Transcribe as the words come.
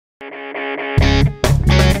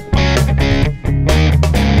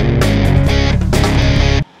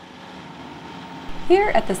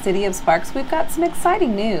Here at the City of Sparks, we've got some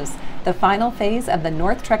exciting news. The final phase of the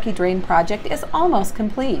North Truckee Drain Project is almost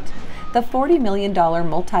complete. The $40 million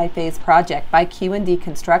multi-phase project by Q&D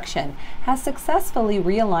Construction has successfully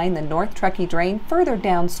realigned the North Truckee Drain further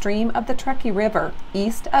downstream of the Truckee River,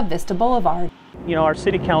 east of Vista Boulevard. You know, our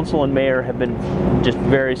city council and mayor have been just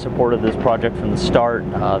very supportive of this project from the start.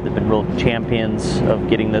 They've been real champions of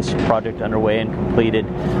getting this project underway and completed.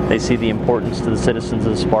 They see the importance to the citizens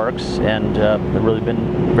of Sparks, and they've really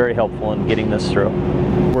been very helpful in getting this through.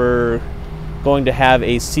 We're going to have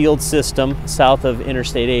a sealed system south of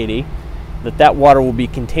Interstate 80. That water will be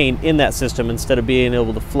contained in that system instead of being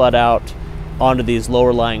able to flood out onto these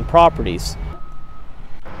lower lying properties.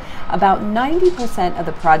 About 90% of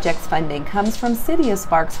the project's funding comes from City of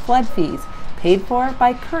Sparks flood fees, paid for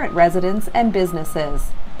by current residents and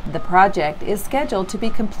businesses. The project is scheduled to be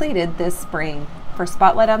completed this spring. For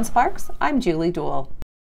Spotlight on Sparks, I'm Julie Duell.